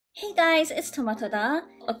Hey guys, it's Tomatoda.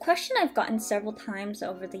 A question I've gotten several times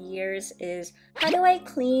over the years is, how do I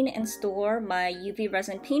clean and store my UV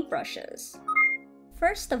resin paintbrushes?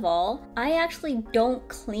 First of all, I actually don't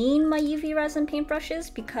clean my UV resin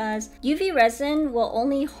paintbrushes because UV resin will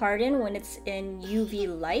only harden when it's in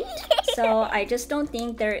UV light. So I just don't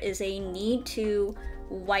think there is a need to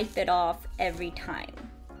wipe it off every time.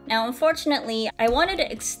 Now, unfortunately, I wanted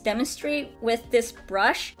to demonstrate with this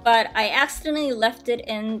brush, but I accidentally left it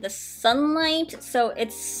in the sunlight, so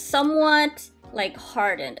it's somewhat like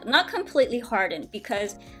hardened. Not completely hardened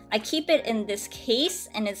because I keep it in this case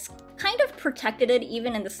and it's kind of protected it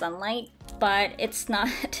even in the sunlight, but it's not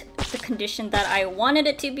the condition that I wanted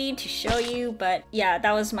it to be to show you, but yeah,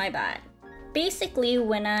 that was my bad. Basically,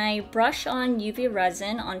 when I brush on UV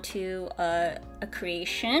resin onto a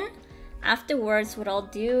creation, afterwards, what I'll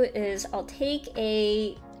do is I'll take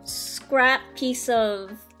a scrap piece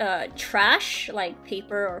of trash, like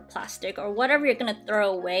paper or plastic or whatever you're gonna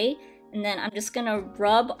throw away, and then I'm just gonna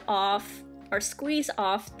rub off or squeeze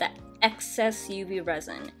off the excess UV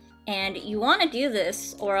resin. And you want to do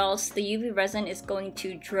this or else the UV resin is going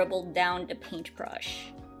to dribble down the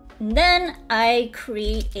paintbrush. And then I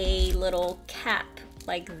create a little cap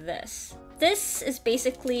like this. This is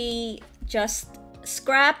basically just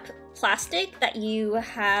scrap plastic that you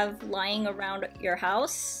have lying around your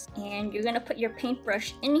house, and you're gonna put your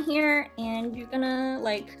paintbrush in here and you're gonna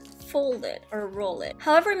like fold it or roll it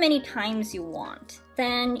however many times you want.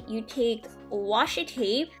 Then you take washi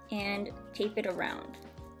tape and tape it around.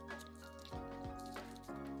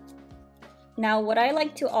 Now what I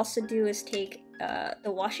like to also do is take the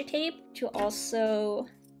washi tape to also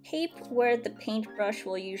tape where the paintbrush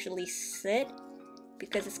will usually sit,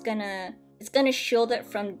 because it's gonna shield it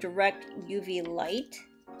from direct UV light.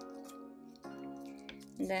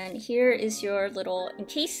 And then here is your little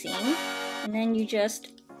encasing, and then you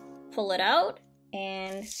just pull it out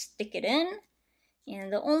and stick it in.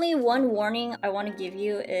 And the only one warning I want to give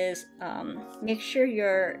you is make sure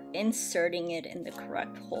you're inserting it in the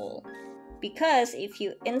correct hole, because if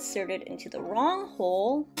you insert it into the wrong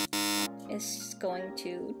hole, it's going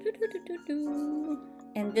to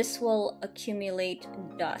and this will accumulate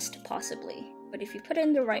dust possibly. But if you put it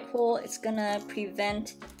in the right hole, it's gonna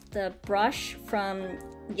prevent the brush from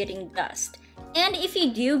getting dust. And if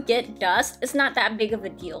you do get dust, it's not that big of a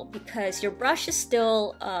deal because your brush is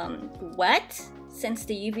still wet since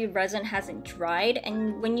the UV resin hasn't dried.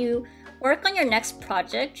 And when you work on your next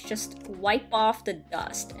project, just wipe off the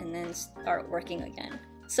dust and then start working again.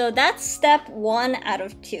 So that's step 1 out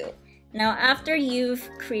of 2. Now, after you've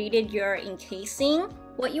created your encasing,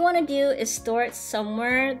 what you want to do is store it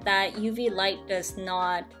somewhere that UV light does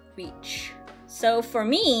not reach. So for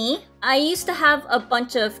me, I used to have a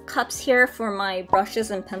bunch of cups here for my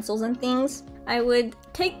brushes and pencils and things. I would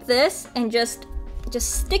take this and just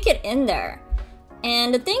stick it in there.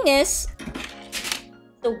 And the thing is,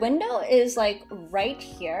 the window is like right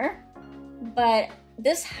here, but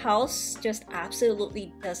this house just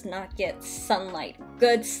absolutely does not get sunlight,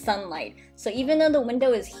 good sunlight. So even though the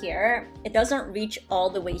window is here, it doesn't reach all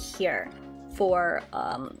the way here for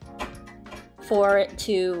it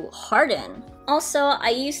to harden. Also, I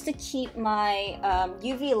used to keep my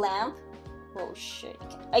UV lamp, oh shit,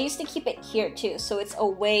 I used to keep it here too, so it's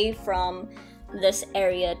away from this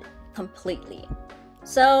area completely.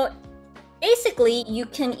 So basically, you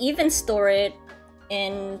can even store it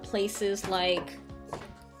in places like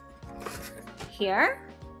here,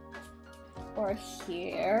 or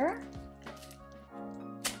here,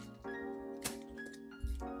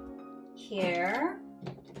 here,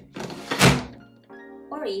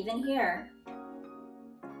 or even here.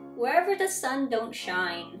 Wherever the sun don't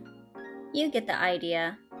shine. You get the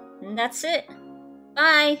idea. And that's it.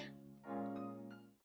 Bye!